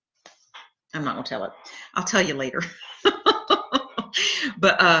you. I'm not going to tell it. I'll tell you later.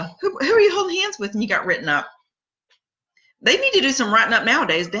 But who are you holding hands with and you got written up? They need to do some writing up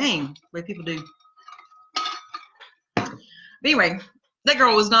nowadays. Dang, the way people do. But anyway, that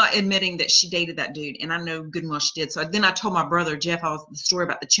girl was not admitting that she dated that dude, and I know good and well she did. So then I told my brother, Jeff, the story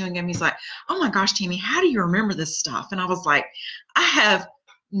about the chewing gum. He's like, oh my gosh, Tammy, how do you remember this stuff? And I was like, I have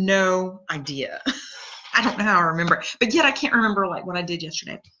no idea. I don't know how I remember it, but yet I can't remember like what I did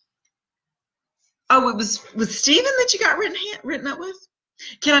yesterday. Oh, it was Steven that you got written up with?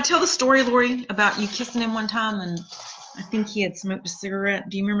 Can I tell the story, Lori, about you kissing him one time and I think he had smoked a cigarette?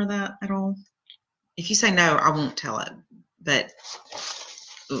 Do you remember that at all? If you say no, I won't tell it. But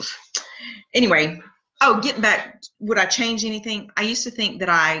oof. Anyway, getting back, would I change anything? I used to think that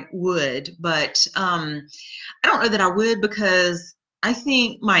I would, but I don't know that I would, because I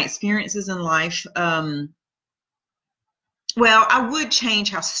think my experiences in life, well, I would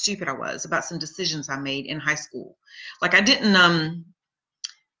change how stupid I was about some decisions I made in high school. Like I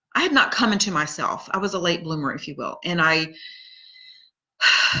had not come into myself. I was a late bloomer, if you will. And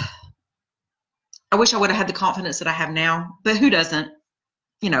I wish I would have had the confidence that I have now, but who doesn't,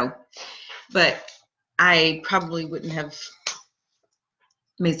 you know, but I probably wouldn't have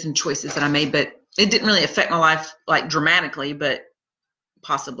made some choices that I made, but it didn't really affect my life like dramatically, but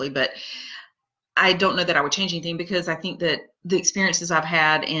possibly, but I don't know that I would change anything because I think that the experiences I've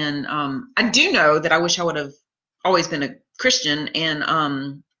had, and I do know that I wish I would have always been a Christian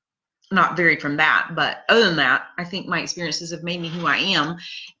and not vary from that. But other than that, I think my experiences have made me who I am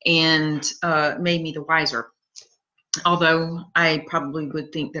and made me the wiser. Although I probably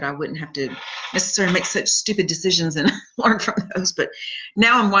would think that I wouldn't have to necessarily make such stupid decisions and learn from those. But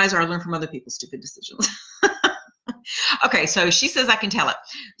now I'm wiser. I learn from other people's stupid decisions. Okay, so she says I can tell it.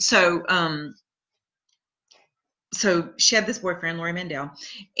 So she had this boyfriend, Lori Mandel,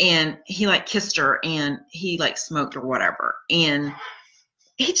 and he like kissed her and he like smoked or whatever. And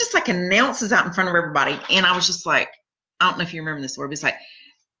he just like announces out in front of everybody. And I was just like, I don't know if you remember this word, but it's like,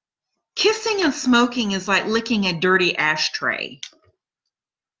 kissing and smoking is like licking a dirty ashtray.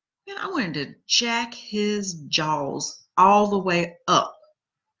 Man, I wanted to jack his jaws all the way up.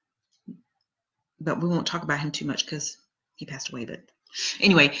 But we won't talk about him too much because he passed away. But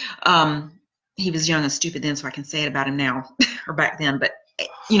anyway, he was young and stupid then, so I can say it about him now or back then. But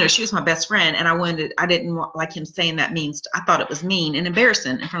you know, she was my best friend, and I didn't want, like him saying that means. I thought it was mean and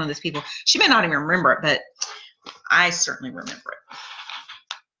embarrassing in front of these people. She may not even remember it, but I certainly remember it.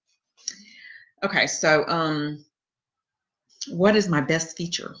 Okay, so what is my best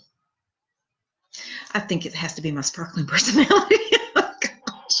feature? I think it has to be my sparkling personality. Oh,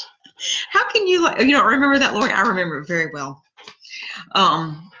 gosh. How can you don't remember that, Lori? I remember it very well.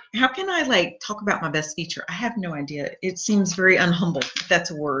 How can I like talk about my best feature? I have no idea. It seems very unhumble, if that's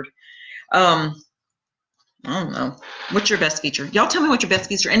a word. I don't know. What's your best feature? Y'all tell me what your best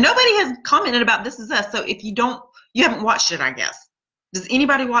feature. And nobody has commented about This Is Us. So if you haven't watched it, I guess. Does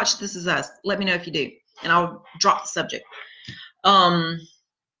anybody watch This Is Us? Let me know if you do, and I'll drop the subject.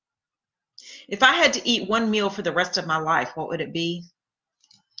 If I had to eat one meal for the rest of my life, what would it be?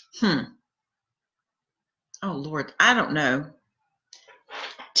 Oh Lord, I don't know.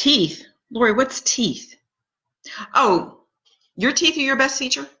 Teeth. Lori, what's teeth? Oh, your teeth are your best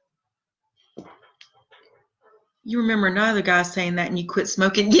feature? You remember another guy saying that and you quit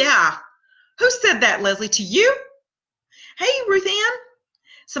smoking? Yeah. Who said that, Leslie? To you? Hey, Ruth Ann.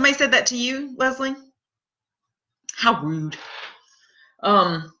 Somebody said that to you, Leslie? How rude.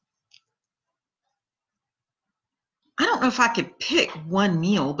 I don't know if I could pick one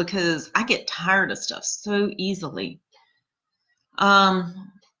meal because I get tired of stuff so easily. Oh,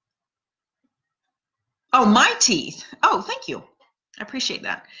 my teeth. Oh, thank you. I appreciate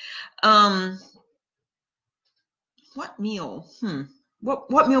that. What meal?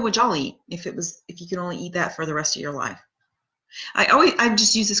 What meal would y'all eat if you could only eat that for the rest of your life? I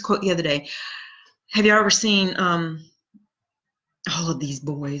just used this quote the other day. Have you ever seen all of these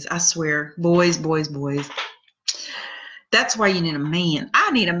boys? I swear, boys. That's why you need a man.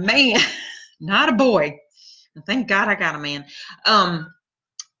 I need a man, not a boy. And thank God I got a man.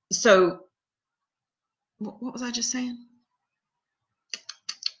 So what was I just saying?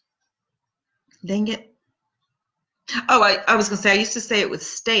 Dang it. Oh, I was gonna say I used to say it with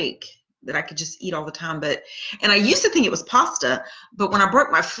steak that I could just eat all the time, and I used to think it was pasta, but when I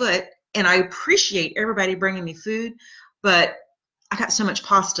broke my foot, and I appreciate everybody bringing me food, but I got so much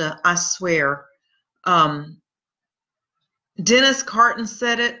pasta, I swear. Dennis Carton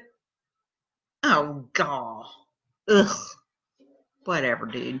said it. Oh God. Ugh. Whatever,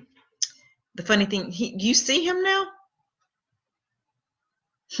 dude. The funny thing, you see him now?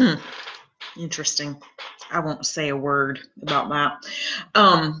 Interesting. I won't say a word about that.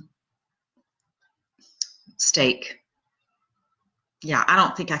 Steak. Yeah, I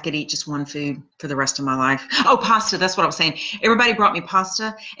don't think I could eat just one food for the rest of my life. Oh, pasta. That's what I was saying. Everybody brought me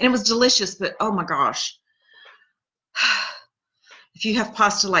pasta, and it was delicious, but oh my gosh. If you have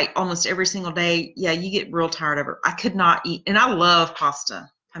pasta like almost every single day, yeah, you get real tired of it. I could not eat, and I love pasta.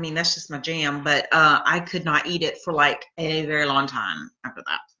 I mean, that's just my jam, but I could not eat it for like a very long time after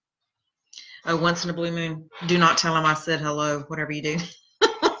that. Oh, once in a blue moon. Do not tell him I said hello, whatever you do.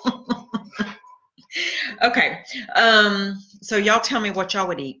 Okay. So y'all tell me what y'all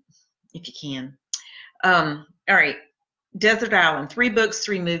would eat if you can. All right. Desert Island, 3 books,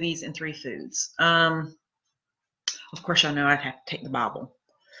 3 movies, and 3 foods. Of course, I know I'd have to take the Bible.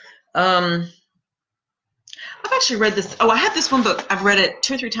 I've actually read this. Oh, I have this one book. I've read it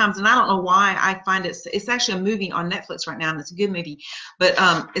 2 or 3 times, and I don't know why I find it. It's actually a movie on Netflix right now, and it's a good movie. But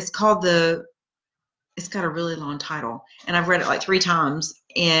it's called it's got a really long title, and I've read it like 3 times,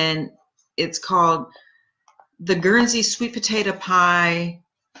 and it's called the Guernsey Sweet Potato Pie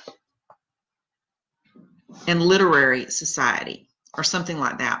and Literary Society or something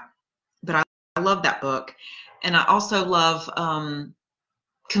like that. But I love that book. And I also love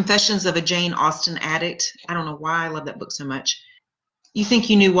Confessions of a Jane Austen Addict. I don't know why I love that book so much. You think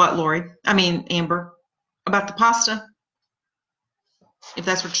you knew what, Lori? I mean, Amber, about the pasta? If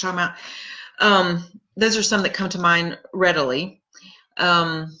that's what you're talking about. Those are some that come to mind readily.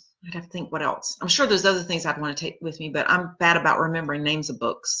 I'd have to think what else. I'm sure there's other things I'd want to take with me, but I'm bad about remembering names of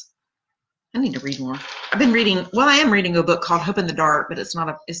books. I need to read more. I've been reading, well, I am reading a book called Hope in the Dark, but it's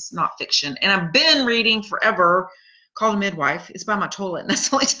not fiction. And I've been reading forever called Midwife. It's by my toilet, and that's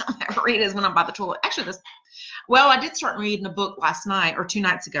the only time I ever read is when I'm by the toilet. Actually, I did start reading a book last night or 2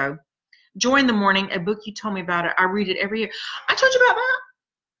 nights ago. Joy in the Morning, a book you told me about it. I read it every year. I told you about that?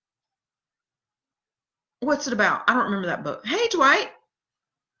 What's it about? I don't remember that book. Hey, Dwight.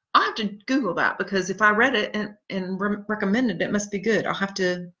 I'll have to Google that because if I read it and recommended it, it must be good. I'll have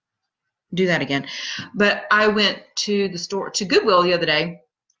to do that again. But I went to the store, to Goodwill the other day,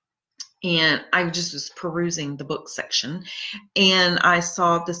 and I just was perusing the book section, and I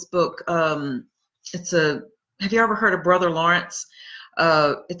saw this book. Have you ever heard of Brother Lawrence?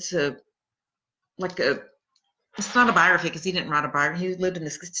 It's not a biography because he didn't write a biography. He lived in the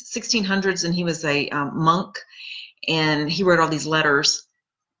 1600s and he was a monk, and he wrote all these letters.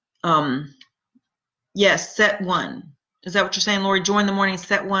 Yes, set 1. Is that what you're saying, Lori? Joy in the Morning,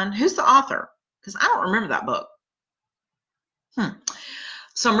 set 1. Who's the author? Because I don't remember that book.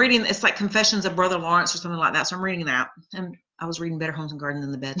 So I'm reading, it's like Confessions of Brother Lawrence or something like that. So I'm reading that. And I was reading Better Homes and Gardens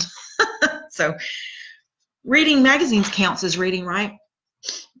in the bed. So reading magazines counts as reading, right?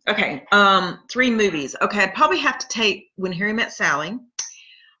 Okay, 3 movies. Okay, I'd probably have to take When Harry Met Sally.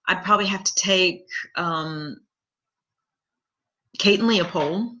 I'd probably have to take Kate and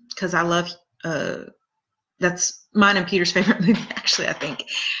Leopold, because I love, that's mine and Peter's favorite movie, actually, I think,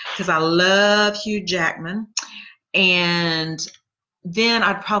 because I love Hugh Jackman. And then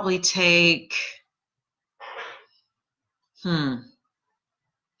I'd probably take, I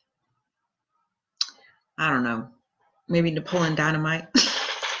don't know, maybe Napoleon Dynamite.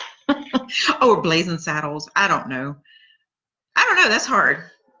 Or Blazing Saddles. I don't know. That's hard.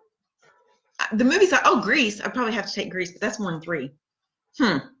 The movies, Grease. I probably have to take Grease, but that's more than 3.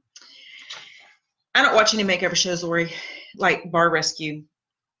 I don't watch any makeover shows, Lori, like Bar Rescue.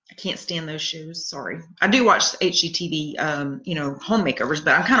 I can't stand those shows. Sorry. I do watch HGTV, home makeovers,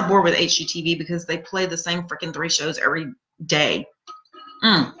 but I'm kind of bored with HGTV because they play the same freaking 3 shows every day.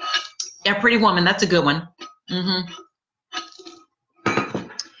 Yeah, Pretty Woman. That's a good one. I'm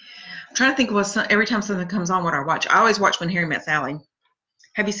trying to think of every time something comes on what I watch. I always watch When Harry Met Sally.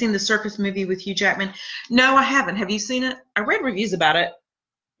 Have you seen the circus movie with Hugh Jackman? No, I haven't. Have you seen it? I read reviews about it,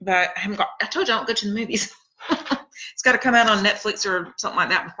 but I told you I don't go to the movies. It's got to come out on Netflix or something like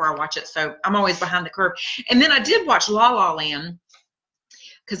that before I watch it. So I'm always behind the curve. And then I did watch La La Land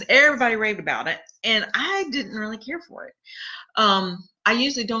because everybody raved about it, and I didn't really care for it. I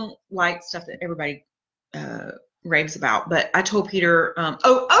usually don't like stuff that everybody raves about, but I told Peter,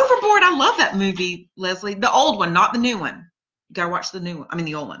 Overboard, I love that movie, Leslie. The old one, not the new one. You gotta watch the new one. I mean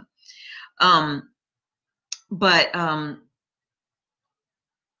the old one.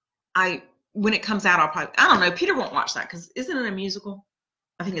 When it comes out, I don't know, Peter won't watch that because isn't it a musical?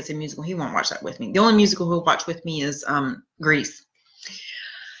 I think it's a musical. He won't watch that with me. The only musical he'll watch with me is Grease.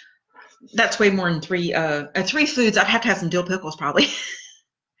 That's way more than 3 foods. I'd have to have some dill pickles probably.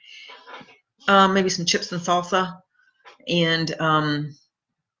 Maybe some chips and salsa, and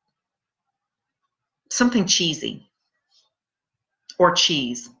something cheesy or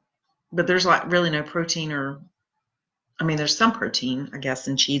cheese. But there's like really no protein, there's some protein, I guess,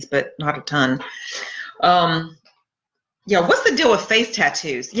 in cheese, but not a ton. Yeah, what's the deal with face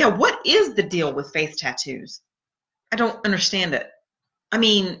tattoos? Yeah, what is the deal with face tattoos? I don't understand it. I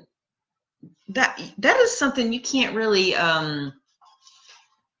mean, that is something you can't really,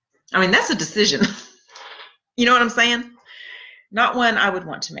 that's a decision. You know what I'm saying? Not one I would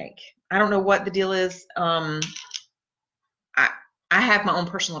want to make. I don't know what the deal is. I have my own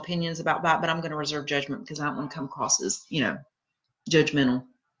personal opinions about that, but I'm going to reserve judgment because I don't want to come across as, judgmental.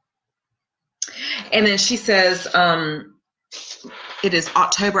 And then she says, it is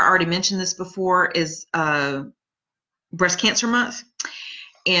October. I already mentioned this before, is Breast Cancer Month.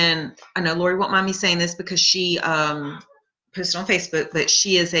 And I know Lori won't mind me saying this because she posted on Facebook, but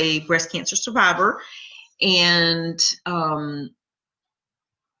she is a breast cancer survivor. And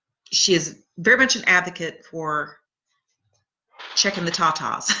she is very much an advocate for checking the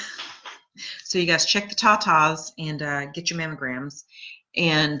tatas. So you guys check the tatas and get your mammograms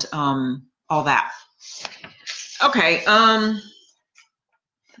and all that. Okay. Well,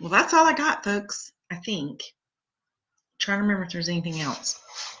 that's all I got, folks. I think. Trying to remember if there's anything else.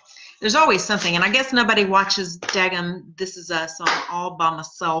 There's always something, and I guess nobody watches daggum This Is Us, so I'm all by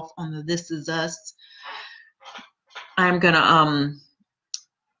myself on the This Is Us. I'm gonna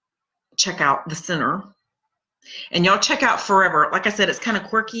check out The Sinner, and y'all check out Forever. Like I said, it's kind of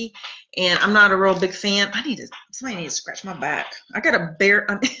quirky, and I'm not a real big fan. Somebody needs to scratch my back. I got a bear.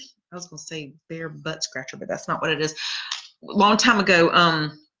 I was gonna say bear butt scratcher, but that's not what it is. A long time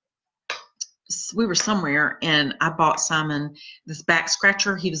ago, we were somewhere and I bought Simon this back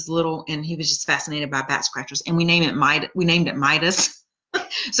scratcher. He was little and he was just fascinated by back scratchers, and we named it Midas.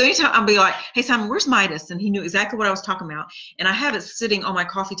 So anytime I'll be like, hey Simon, where's Midas? And he knew exactly what I was talking about. And I have it sitting on my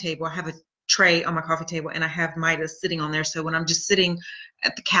coffee table. I have a tray on my coffee table and I have Midas sitting on there. So when I'm just sitting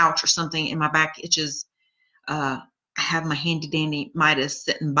at the couch or something and my back itches, I have my handy dandy Midas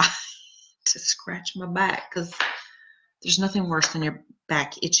sitting by to scratch my back, because there's nothing worse than your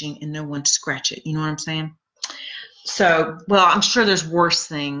back itching and no one to scratch it. You know what I'm saying? So, well, I'm sure there's worse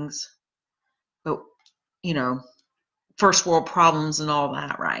things, but, you know, first world problems and all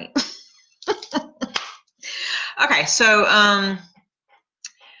that, right? Okay, so I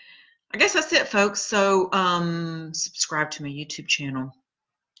guess that's it, folks. So subscribe to my YouTube channel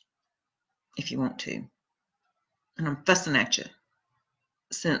if you want to. And I'm fussing at you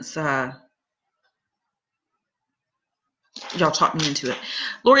since y'all talked me into it.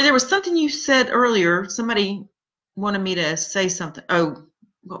 Lori, there was something you said earlier. Somebody wanted me to say something. Oh,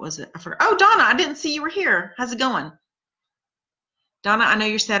 what was it? I forgot. Oh, Donna, I didn't see you were here. How's it going? Donna, I know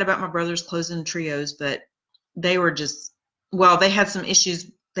you're sad about my brothers closing trios, but they were just, well, they had some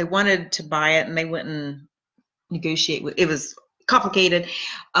issues. They wanted to buy it and they wouldn't negotiate with it. Was complicated,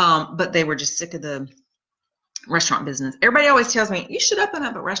 but they were just sick of the restaurant business. Everybody always tells me you should open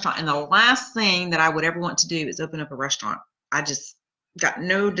up a restaurant, and the last thing that I would ever want to do is open up a restaurant. I just got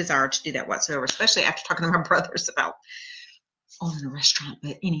no desire to do that whatsoever, especially after talking to my brothers about owning a restaurant.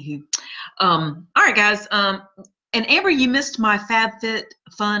 But anywho, all right, guys. And Amber, you missed my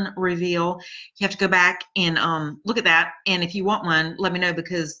FabFitFun reveal. You have to go back and look at that. And if you want one, let me know,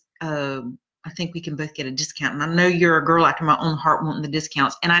 because I think we can both get a discount. And I know you're a girl after my own heart wanting the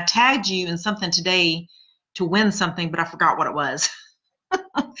discounts. And I tagged you in something today to win something, but I forgot what it was.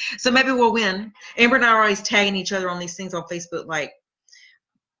 So maybe we'll win. Amber and I are always tagging each other on these things on Facebook, like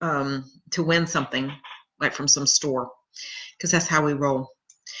to win something, like from some store, because that's how we roll.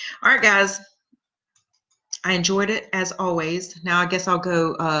 All right, guys. I enjoyed it as always. Now I guess I'll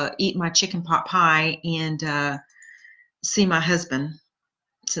go eat my chicken pot pie and see my husband,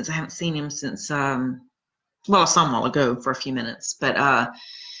 since I haven't seen him since, well, I saw him a while ago for a few minutes. But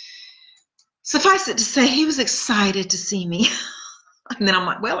suffice it to say, he was excited to see me. And then I'm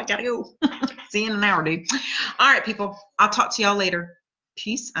like, well, I gotta go. See you in an hour, dude. All right, people. I'll talk to y'all later.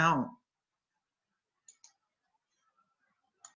 Peace out.